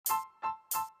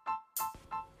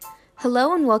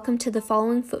Hello and welcome to the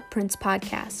Following Footprints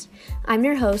podcast. I'm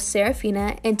your host,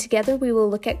 Serafina, and together we will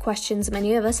look at questions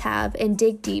many of us have and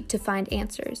dig deep to find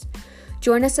answers.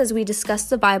 Join us as we discuss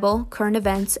the Bible, current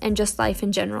events, and just life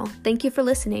in general. Thank you for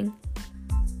listening.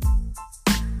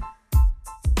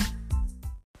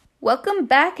 Welcome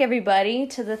back, everybody,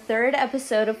 to the third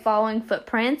episode of Following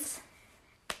Footprints.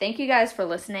 Thank you guys for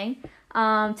listening.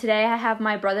 Today I have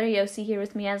my brother Yossi here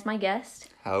with me as my guest.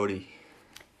 Howdy.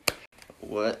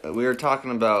 What we were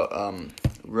talking about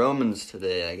Romans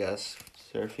today, I guess.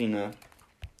 Serafina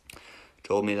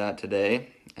told me that today,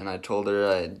 and I told her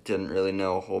I didn't really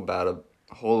know a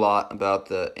whole lot about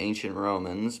the ancient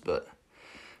Romans, but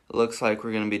it looks like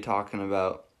we're going to be talking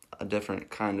about a different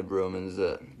kind of Romans,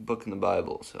 a book in the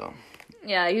Bible. So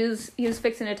yeah, he was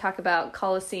fixing to talk about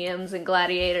Colosseums and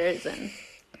gladiators and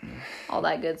all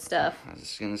that good stuff. I was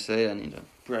just going to say I need to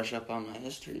brush up on my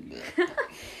history a bit.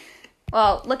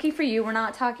 Well, lucky for you, we're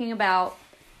not talking about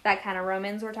that kind of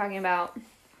Romans. We're talking about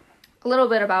a little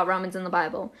bit about Romans in the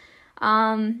Bible.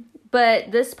 But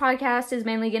this podcast is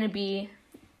mainly going to be,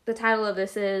 the title of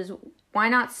this is, Why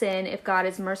Not Sin If God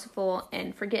is Merciful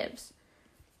and Forgives?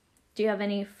 Do you have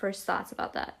any first thoughts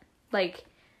about that? Like,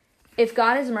 if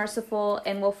God is merciful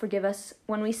and will forgive us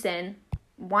when we sin,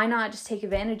 why not just take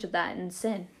advantage of that and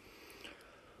sin?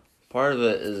 Part of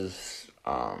it is,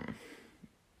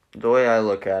 the way I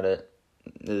look at it,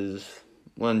 is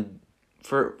when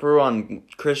for one,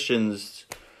 Christians,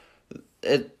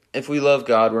 if we love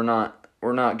God, we're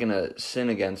not gonna sin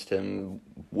against Him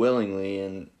willingly.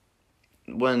 And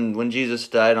when Jesus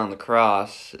died on the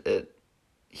cross,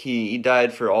 he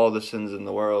died for all the sins in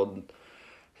the world,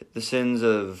 the sins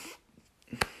of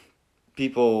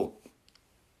people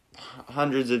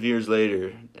hundreds of years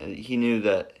later. He knew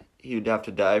that he would have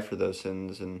to die for those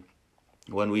sins, and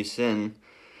when we sin,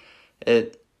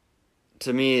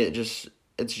 to me,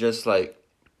 it's just like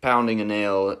pounding a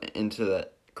nail into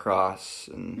that cross,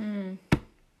 and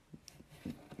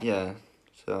yeah,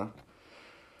 so.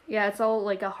 Yeah, it's all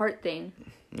like a heart thing.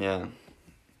 Yeah.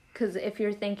 Because if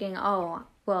you're thinking, oh,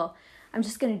 well, I'm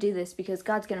just going to do this because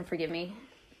God's going to forgive me,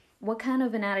 what kind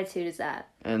of an attitude is that?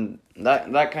 And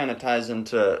that kind of ties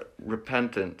into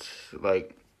repentance.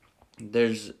 Like,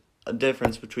 there's a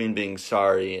difference between being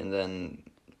sorry and then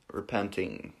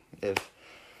repenting.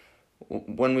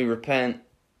 When we repent,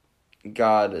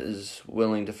 God is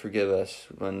willing to forgive us.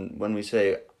 When we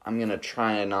say, I'm gonna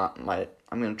try my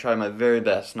very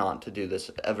best not to do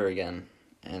this ever again.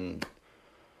 And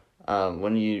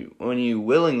when you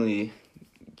willingly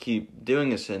keep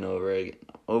doing a sin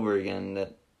over again,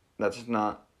 that's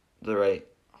not the right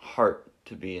heart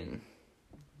to be in.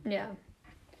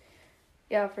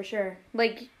 Yeah, for sure.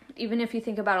 Like, even if you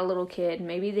think about a little kid,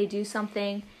 maybe they do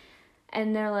something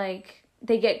and they're like,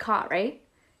 they get caught, right?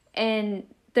 And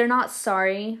they're not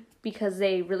sorry because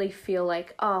they really feel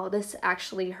like, oh, this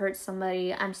actually hurt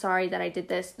somebody. I'm sorry that I did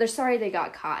this. They're sorry they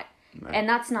got caught. Right. And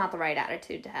that's not the right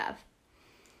attitude to have.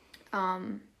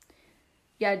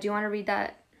 Yeah, do you want to read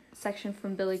that section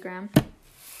from Billy Graham?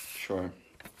 Sure.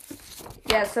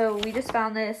 Yeah, so we just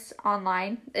found this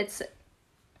online. It's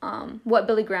what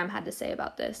Billy Graham had to say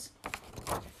about this.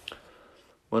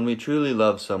 When we truly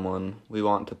love someone, we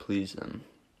want to please them.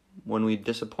 When we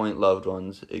disappoint loved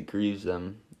ones, it grieves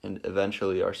them, and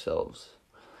eventually ourselves.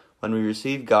 When we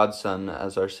receive God's Son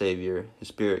as our Savior, His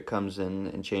Spirit comes in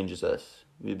and changes us.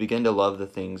 We begin to love the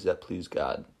things that please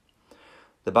God.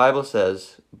 The Bible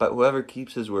says, "But whoever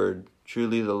keeps His word,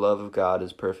 truly the love of God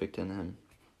is perfect in him.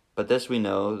 But this we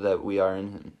know that we are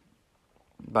in Him.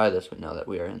 By this we know that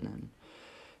we are in Him.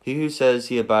 He who says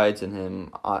he abides in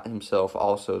Him ought himself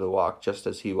also to walk just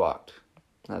as He walked."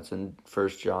 That's in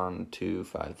 1 John 2,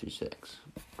 5-6.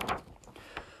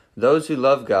 Those who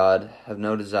love God have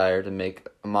no desire to make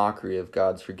a mockery of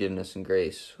God's forgiveness and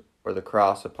grace, or the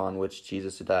cross upon which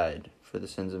Jesus died for the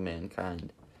sins of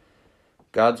mankind.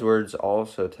 God's word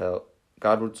also tells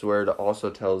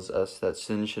us that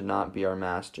sin should not be our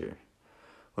master.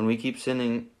 When we keep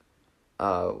sinning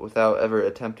without ever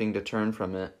attempting to turn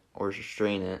from it or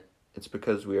restrain it, it's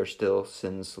because we are still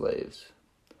sin's slaves.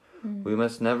 We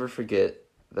must never forget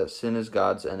that sin is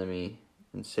God's enemy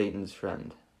and Satan's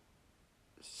friend.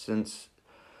 Since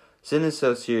sin is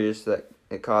so serious that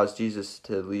it caused Jesus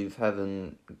to leave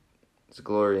heaven's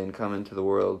glory and come into the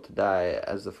world to die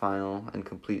as the final and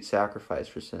complete sacrifice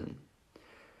for sin.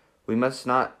 We must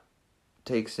not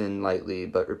take sin lightly,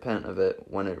 but repent of it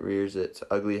when it rears its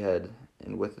ugly head,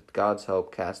 and with God's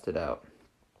help cast it out.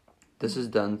 This is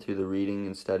done through the reading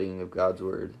and studying of God's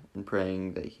Word and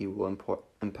praying that He will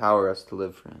empower us to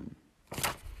live for Him.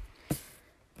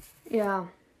 Yeah.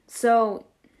 So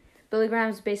Billy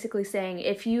Graham's basically saying,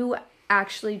 if you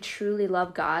actually truly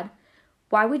love God,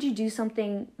 why would you do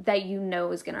something that you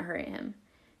know is going to hurt him?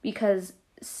 Because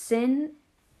sin,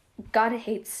 God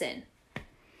hates sin.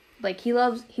 Like, he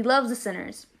loves the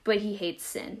sinners, but he hates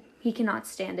sin. He cannot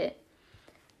stand it.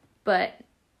 But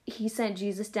he sent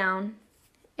Jesus down,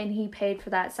 and he paid for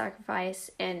that sacrifice,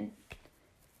 and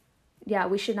yeah,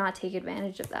 we should not take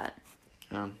advantage of that.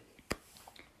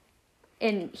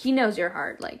 And he knows your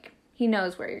heart, like, he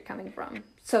knows where you're coming from.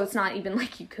 So it's not even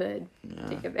like you could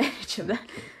take advantage of that.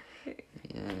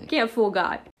 You can't fool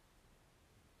God.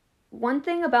 One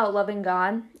thing about loving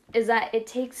God is that it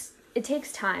takes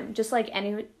time, just like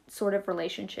any sort of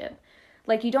relationship.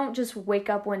 Like, you don't just wake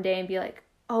up one day and be like,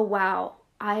 oh wow,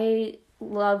 I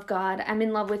love God. I'm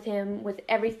in love with him with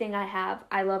everything I have.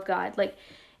 I love God. Like,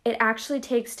 it actually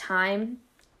takes time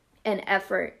and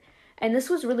effort. And this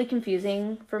was really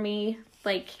confusing for me.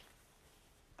 Like,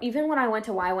 even when I went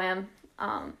to YWAM,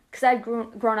 because I'd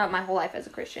grown up my whole life as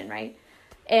a Christian, right?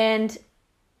 And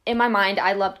in my mind,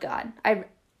 I loved God.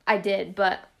 I did,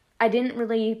 but I didn't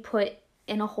really put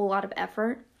in a whole lot of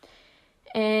effort.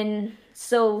 And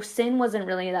so sin wasn't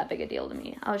really that big a deal to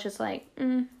me. I was just like,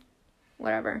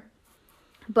 whatever.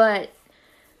 But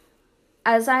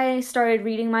as I started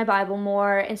reading my Bible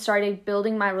more and started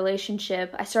building my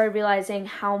relationship, I started realizing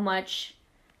how much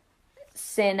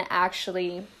sin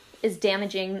actually is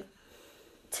damaging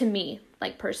to me,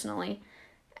 like, personally.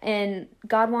 And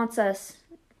God wants us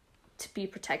to be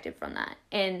protected from that.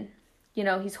 And, you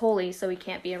know, he's holy, so he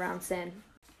can't be around sin.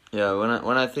 Yeah,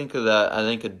 when I think of that, I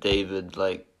think of David.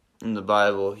 Like, in the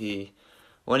Bible,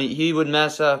 when he would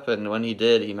mess up, and when he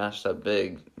did, he messed up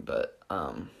big. But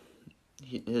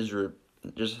his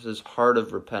heart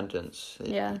of repentance.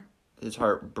 His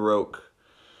heart broke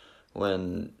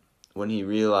when he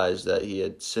realized that he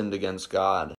had sinned against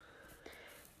God.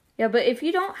 Yeah, but if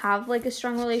you don't have, like, a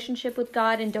strong relationship with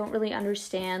God and don't really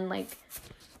understand, like,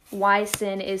 why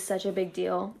sin is such a big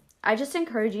deal, I just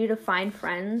encourage you to find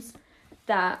friends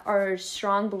that are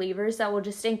strong believers that will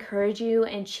just encourage you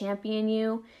and champion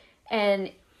you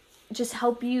and just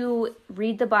help you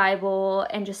read the Bible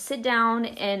and just sit down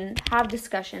and have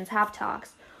discussions, have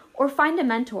talks, or find a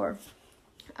mentor.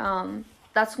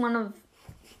 That's one of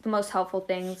the most helpful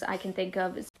things I can think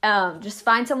of is just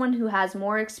find someone who has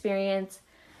more experience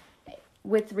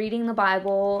with reading the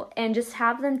Bible and just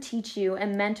have them teach you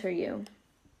and mentor you.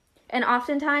 And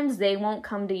oftentimes they won't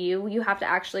come to you. You have to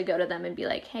actually go to them and be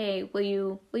like, hey, will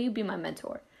you be my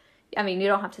mentor? I mean, you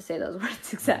don't have to say those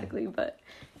words exactly, but,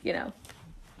 you know.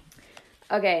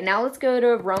 Okay, now let's go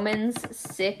to Romans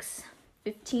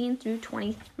 6:15 through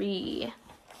 23.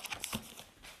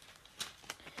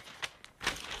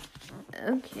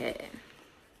 Okay.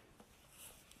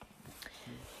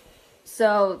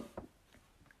 So,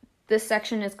 this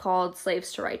section is called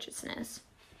Slaves to Righteousness.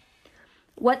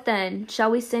 What then? Shall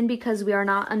we sin because we are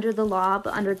not under the law,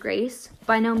 but under grace?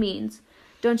 By no means.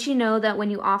 Don't you know that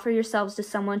when you offer yourselves to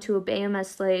someone to obey him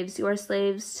as slaves, you are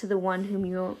slaves to the one whom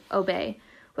you obey,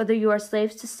 whether you are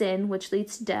slaves to sin, which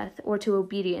leads to death, or to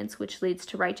obedience, which leads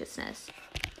to righteousness.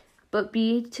 But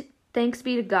thanks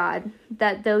be to God,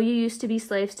 that though you used to be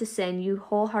slaves to sin, you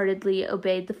wholeheartedly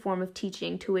obeyed the form of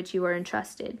teaching to which you were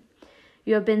entrusted.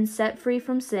 You have been set free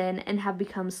from sin and have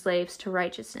become slaves to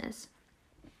righteousness.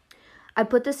 I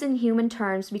put this in human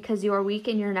terms because you are weak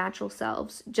in your natural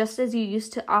selves, just as you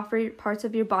used to offer parts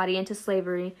of your body into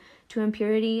slavery to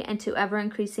impurity and to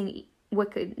ever-increasing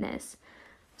wickedness.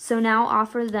 So now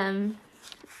offer them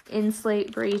in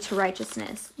slavery to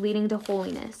righteousness, leading to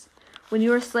holiness. When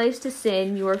you were slaves to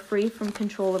sin, you were free from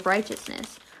control of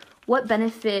righteousness. What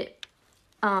benefit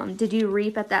did you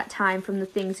reap at that time from the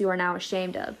things you are now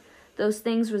ashamed of? Those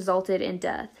things resulted in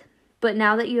death. But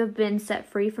now that you have been set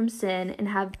free from sin and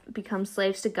have become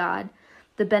slaves to God,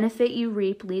 the benefit you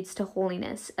reap leads to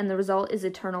holiness, and the result is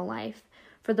eternal life.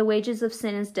 For the wages of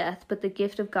sin is death, but the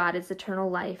gift of God is eternal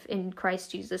life in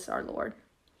Christ Jesus our Lord.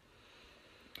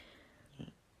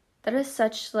 That is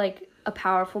such, like, a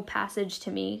powerful passage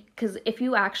to me, because if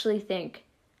you actually think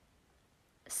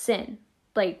sin,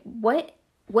 like, what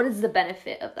is the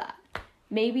benefit of that?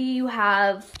 Maybe you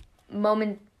have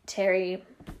momentary,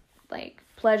 like,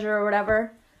 pleasure or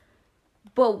whatever,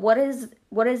 but what is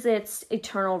its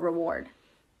eternal reward?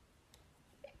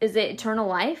 Is it eternal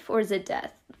life or is it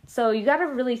death? So you got to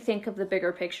really think of the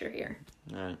bigger picture here.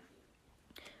 Right.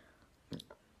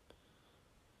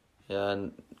 Yeah,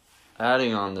 and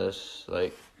adding on this,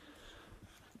 like,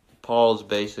 Paul's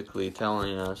basically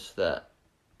telling us that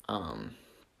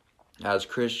as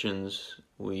Christians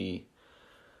we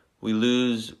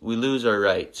lose our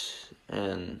rights,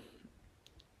 and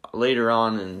later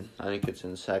on, and I think it's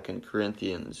in 2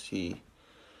 Corinthians, he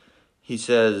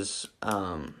says,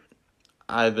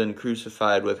 I've been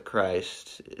crucified with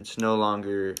Christ. I no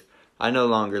longer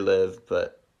live,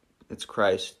 but it's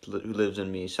Christ who lives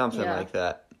in me, something like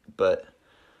that. But,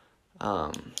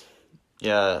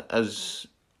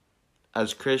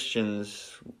 as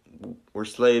Christians, we're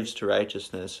slaves to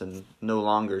righteousness and no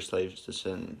longer slaves to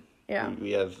sin. Yeah.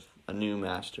 We have a new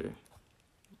master.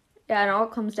 Yeah, and it all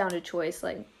comes down to choice.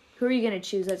 Like, who are you going to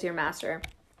choose as your master?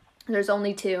 There's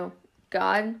only two,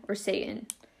 God or Satan.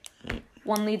 Right.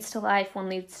 One leads to life, one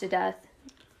leads to death.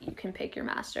 You can pick your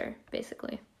master,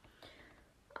 basically.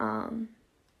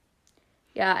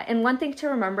 Yeah, and one thing to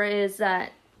remember is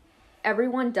that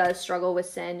everyone does struggle with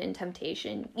sin and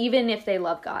temptation, even if they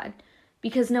love God,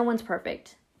 because no one's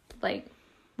perfect. Like,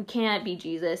 we can't be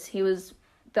Jesus. He was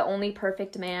the only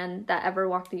perfect man that ever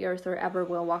walked the earth or ever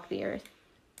will walk the earth.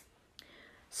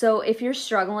 So if you're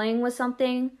struggling with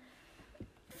something,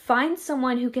 find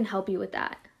someone who can help you with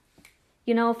that.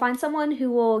 You know, find someone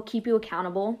who will keep you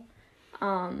accountable,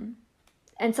 and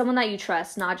someone that you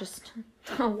trust, not just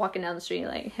walking down the street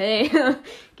like, hey, can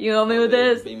you help me with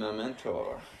this? Be my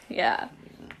mentor. Yeah.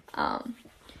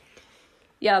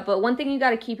 Yeah, but one thing you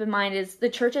got to keep in mind is the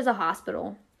church is a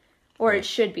hospital, or it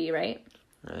should be, right?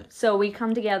 Right. So we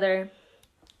come together,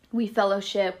 we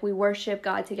fellowship, we worship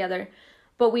God together,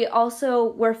 but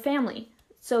we're family.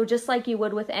 So just like you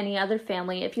would with any other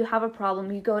family, if you have a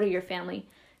problem, you go to your family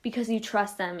because you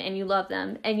trust them and you love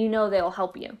them and you know they'll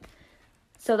help you.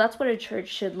 So that's what a church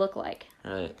should look like.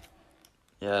 Right.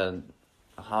 Yeah,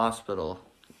 a hospital.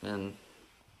 And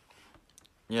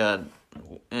yeah,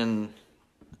 in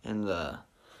the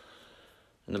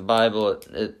Bible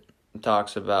it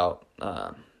talks about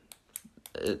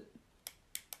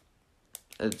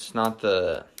it's not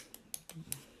the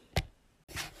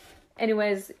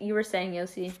Anyways, you were saying,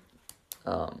 Yossi.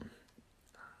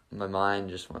 my mind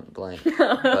just went blank.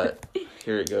 But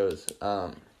here it goes.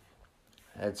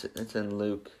 It's in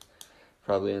Luke,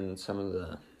 probably in some of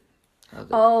the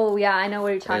Oh, yeah, I know what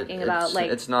you're talking about. Like,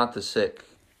 it's not the sick,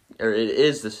 or it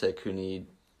is the sick who need.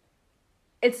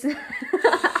 It's in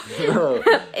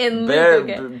bear Luke.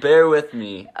 Okay. bear with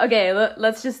me. Okay,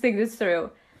 let's just think this through.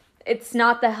 It's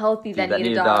not the healthy that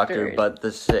need a doctor, but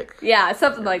the sick. Yeah,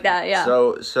 something like that. Yeah.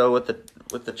 So with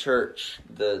the church,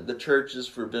 the church is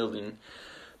for building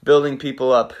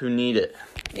people up who need it.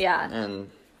 Yeah. And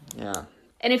yeah.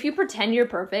 And if you pretend you're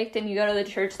perfect and you go to the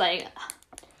church like,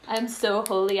 I'm so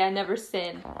holy, I never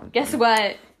sin. Guess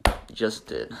what? Just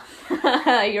did.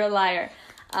 You're a liar.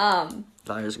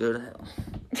 Liars go to hell.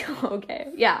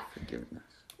 Okay. Yeah. Forgiveness.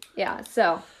 Yeah.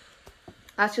 So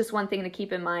that's just one thing to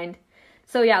keep in mind.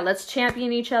 So yeah, let's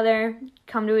champion each other,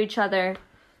 come to each other.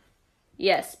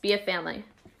 Yes, be a family.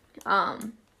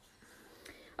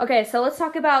 Okay, so let's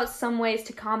talk about some ways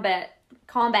to combat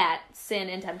sin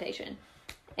and temptation.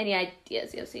 Any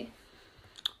ideas, Yossi?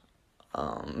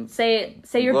 Say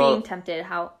you're being tempted.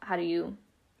 How do you?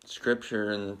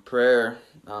 Scripture and prayer.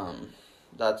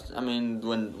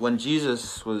 When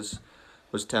Jesus was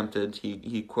tempted,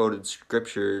 he quoted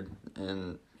scripture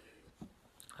and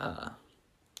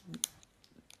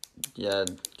I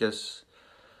guess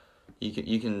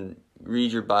you can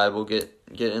read your Bible, get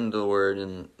into the Word,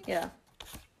 and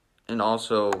and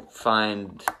also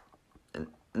find,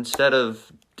 instead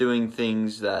of doing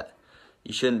things that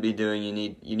you shouldn't be doing,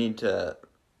 you need to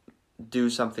do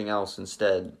something else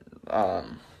instead.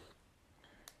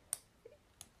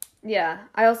 Yeah,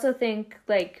 I also think,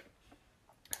 like,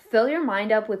 fill your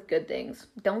mind up with good things.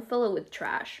 Don't fill it with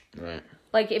trash. Right.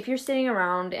 Like, if you're sitting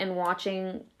around and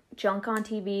watching junk on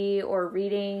TV or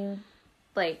reading,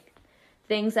 like,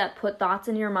 things that put thoughts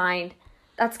in your mind,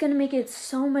 that's going to make it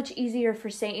so much easier for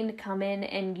Satan to come in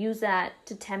and use that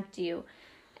to tempt you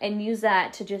and use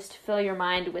that to just fill your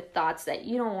mind with thoughts that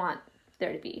you don't want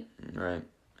there to be. Right.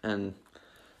 And,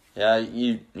 yeah,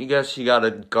 you guess you got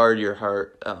to guard your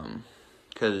heart,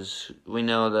 because we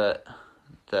know that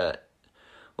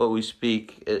what we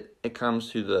speak, it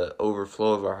comes through the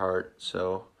overflow of our heart.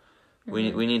 So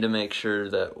we need to make sure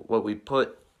that what we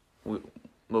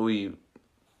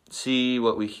see,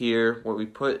 what we hear, what we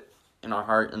put in our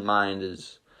heart and mind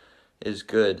is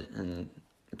good and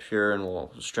pure and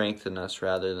will strengthen us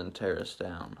rather than tear us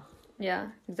down. Yeah,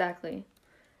 exactly.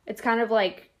 It's kind of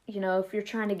like, if you're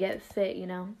trying to get fit,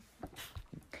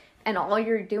 and all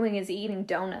you're doing is eating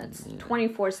donuts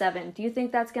 24/7. Do you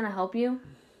think that's going to help you?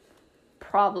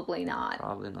 Probably not.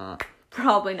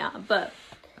 Probably not, but...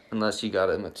 Unless you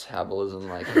got a metabolism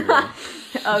like me.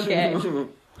 Okay.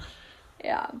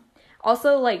 Yeah.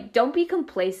 Also, like, don't be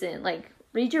complacent. Like,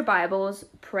 read your Bibles,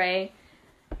 pray,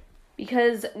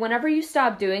 Because whenever you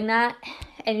stop doing that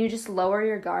and you just lower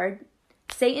your guard,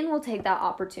 Satan will take that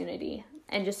opportunity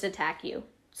and just attack you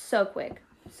so quick.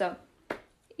 So,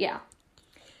 yeah.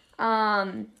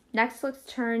 Next, let's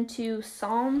turn to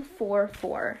Psalm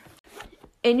 4:4.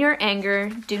 In your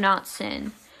anger, do not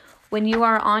sin. When you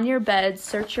are on your bed,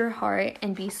 search your heart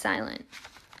and be silent.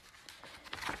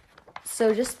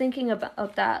 So just thinking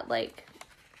about that, like,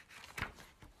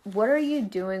 what are you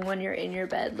doing when you're in your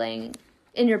bed, laying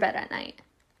in your bed at night?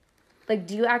 Like,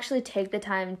 do you actually take the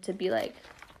time to be like,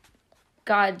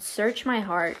 God, search my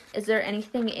heart. Is there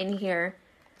anything in here,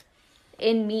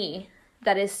 in me,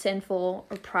 that is sinful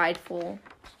or prideful?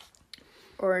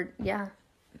 Or, yeah.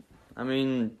 I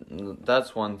mean,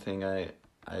 that's one thing I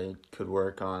could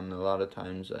work on. A lot of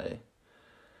times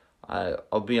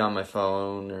I'll be on my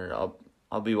phone, or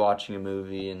I'll be watching a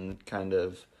movie and kind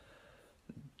of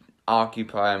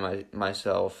occupy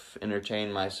myself,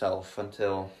 entertain myself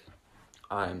until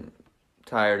I'm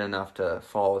tired enough to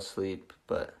fall asleep.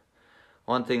 But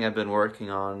one thing I've been working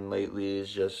on lately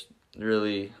is just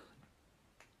really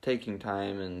taking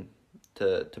time and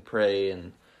to pray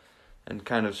and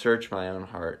kind of search my own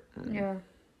heart. And Yeah.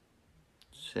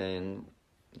 saying,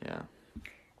 yeah.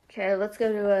 Okay, let's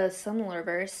go to a similar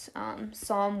verse.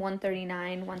 Psalm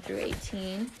 139, 1 through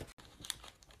 18.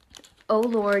 O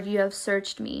Lord, you have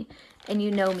searched me, and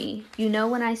you know me. You know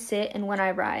when I sit and when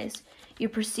I rise. You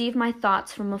perceive my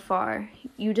thoughts from afar.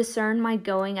 You discern my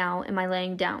going out and my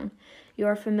laying down. You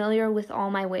are familiar with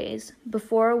all my ways.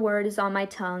 Before a word is on my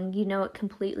tongue, you know it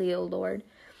completely, O Lord.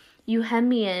 You hem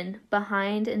me in,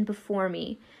 behind and before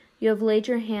me. You have laid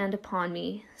your hand upon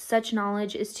me. Such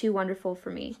knowledge is too wonderful for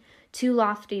me, too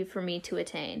lofty for me to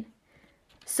attain.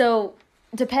 So,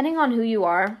 depending on who you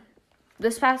are,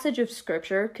 this passage of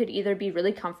scripture could either be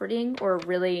really comforting or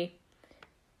really,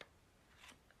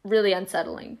 really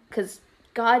unsettling, because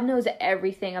God knows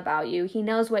everything about you. He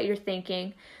knows what you're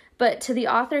thinking. But to the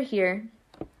author here,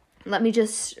 let me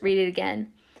just read it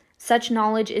again. Such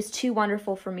knowledge is too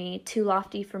wonderful for me, too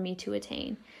lofty for me to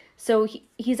attain. So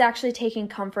he's actually taking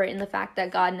comfort in the fact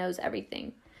that God knows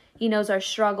everything. He knows our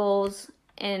struggles,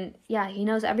 and yeah, he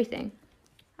knows everything.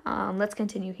 Let's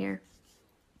continue here.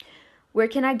 Where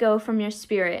can I go from your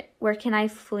spirit? Where can I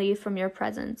flee from your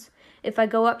presence? If I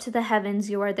go up to the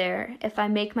heavens, you are there. If I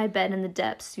make my bed in the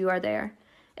depths, you are there.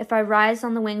 If I rise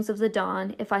on the wings of the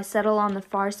dawn, if I settle on the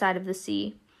far side of the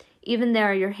sea, even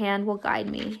there your hand will guide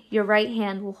me, your right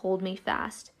hand will hold me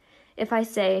fast. If I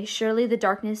say, surely the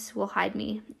darkness will hide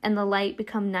me, and the light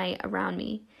become night around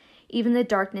me, even the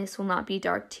darkness will not be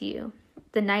dark to you.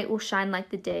 The night will shine like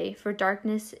the day, for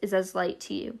darkness is as light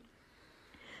to you.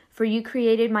 For you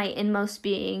created my inmost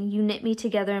being, you knit me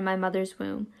together in my mother's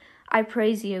womb. I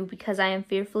praise you because I am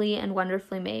fearfully and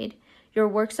wonderfully made. Your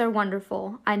works are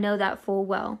wonderful, I know that full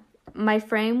well. My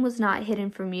frame was not hidden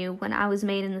from you when I was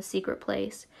made in the secret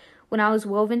place, when I was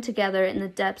woven together in the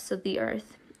depths of the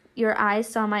earth. Your eyes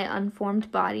saw my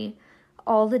unformed body.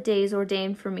 All the days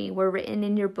ordained for me were written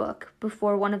in your book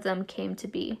before one of them came to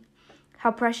be.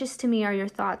 How precious to me are your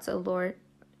thoughts, O Lord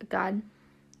God.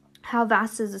 How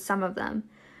vast is the sum of them.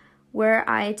 Were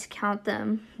I to count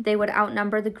them, they would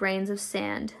outnumber the grains of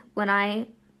sand. When I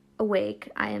awake,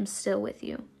 I am still with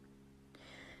you.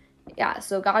 Yeah,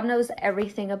 so God knows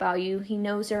everything about you. He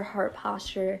knows your heart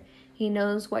posture. He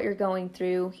knows what you're going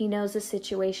through. He knows the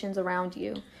situations around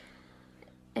you.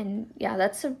 And yeah,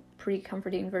 that's a pretty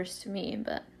comforting verse to me.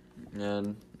 But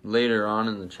And later on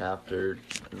in the chapter,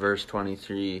 verse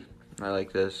 23, I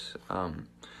like this.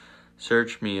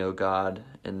 Search me, O God,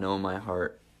 and know my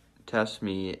heart. Test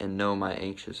me and know my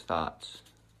anxious thoughts.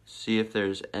 See if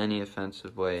there's any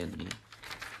offensive way in me,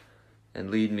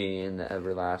 and lead me in the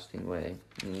everlasting way.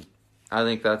 And I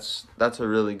think that's a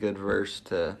really good verse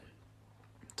to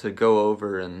go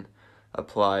over and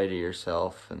apply to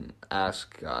yourself and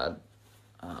ask God.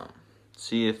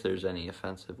 See if there's any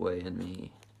offensive way in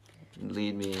me.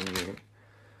 Lead me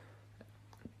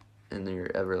in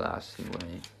your everlasting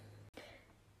way.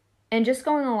 and just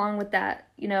going along with that,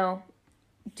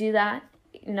 do that.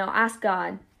 Ask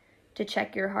God to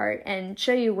check your heart and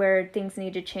show you where things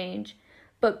need to change.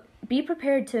 But be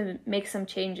prepared to make some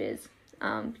changes,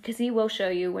 because He will show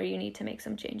you where you need to make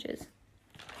some changes.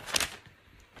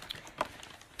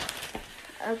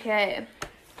 Okay.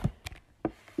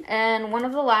 And one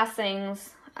of the last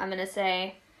things I'm going to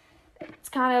say, it's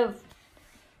kind of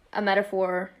a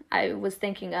metaphor I was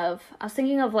thinking of. I was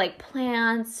thinking of like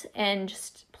plants and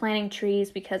just planting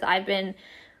trees, because I've been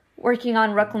working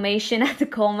on reclamation at the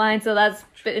coal mine, so that's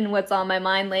been what's on my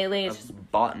mind lately. It's A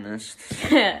botanist.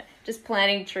 just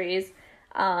planting trees.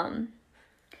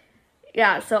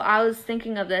 Yeah, so I was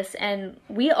thinking of this, and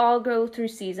we all go through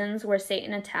seasons where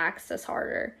Satan attacks us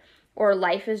harder, or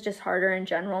life is just harder in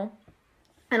general.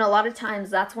 And a lot of times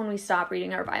that's when we stop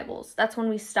reading our Bibles. That's when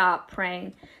we stop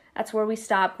praying. That's where we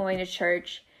stop going to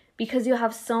church, because you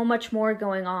have so much more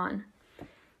going on.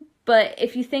 But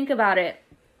if you think about it,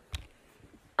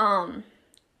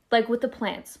 like with the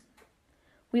plants,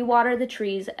 we water the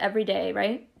trees every day,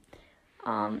 right?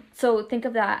 So think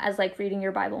of that as like reading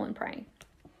your Bible and praying.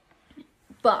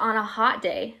 But on a hot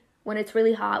day, when it's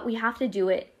really hot, we have to do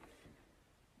it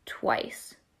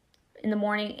twice, in the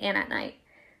morning and at night.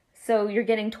 So you're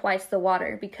getting twice the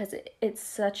water because it's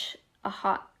such a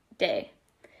hot day.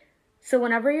 So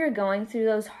whenever you're going through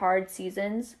those hard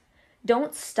seasons,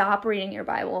 don't stop reading your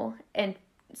Bible and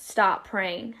stop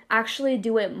praying. Actually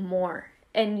do it more,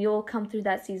 and you'll come through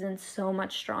that season so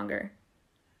much stronger.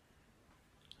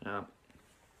 Yeah.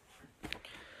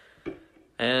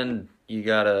 And you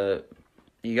gotta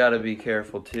be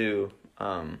careful too.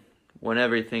 When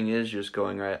everything is just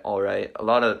going all right.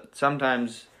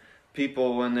 Sometimes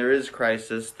people, when there is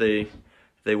crisis, they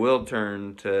will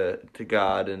turn to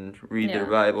God and read their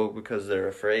Bible because they're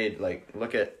afraid. Like,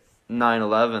 look at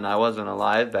 9/11. I wasn't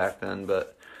alive back then,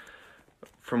 but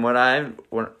from what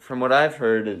I've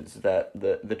heard is that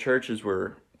the churches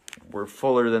were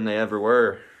fuller than they ever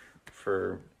were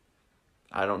for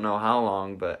I don't know how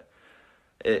long, but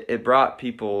it brought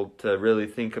people to really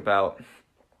think about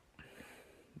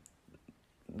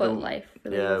what life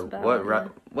really is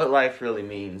about. What life really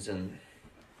means. And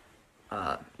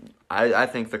I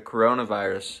think the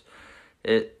coronavirus,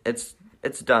 it's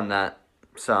done that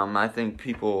some. I think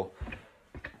people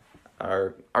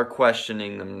are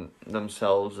questioning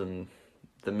themselves and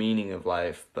the meaning of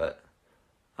life, but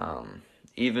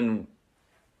even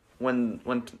when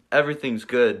everything's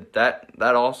good, that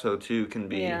also too can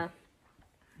be.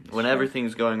 When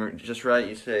everything's going just right,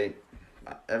 you say,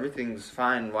 everything's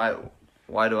fine.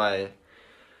 Why do I?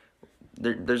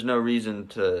 There's no reason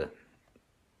to.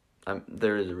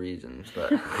 There is a reason,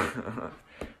 but.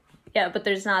 Yeah, but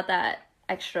there's not that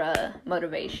extra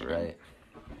motivation. Right.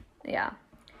 Yeah.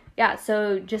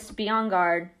 So just be on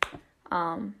guard.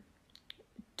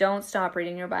 Don't stop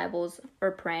reading your Bibles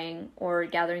or praying or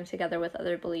gathering together with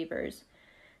other believers.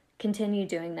 Continue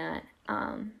doing that.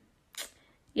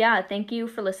 Thank you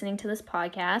for listening to this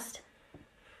podcast.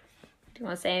 Do you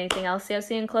want to say anything else,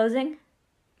 Yossi, in closing?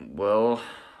 Well,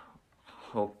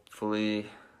 hopefully,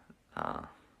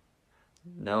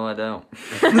 no, I don't.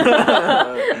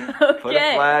 Okay. Put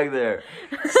a flag there.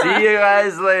 See you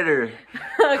guys later.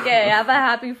 Okay, have a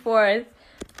happy 4th.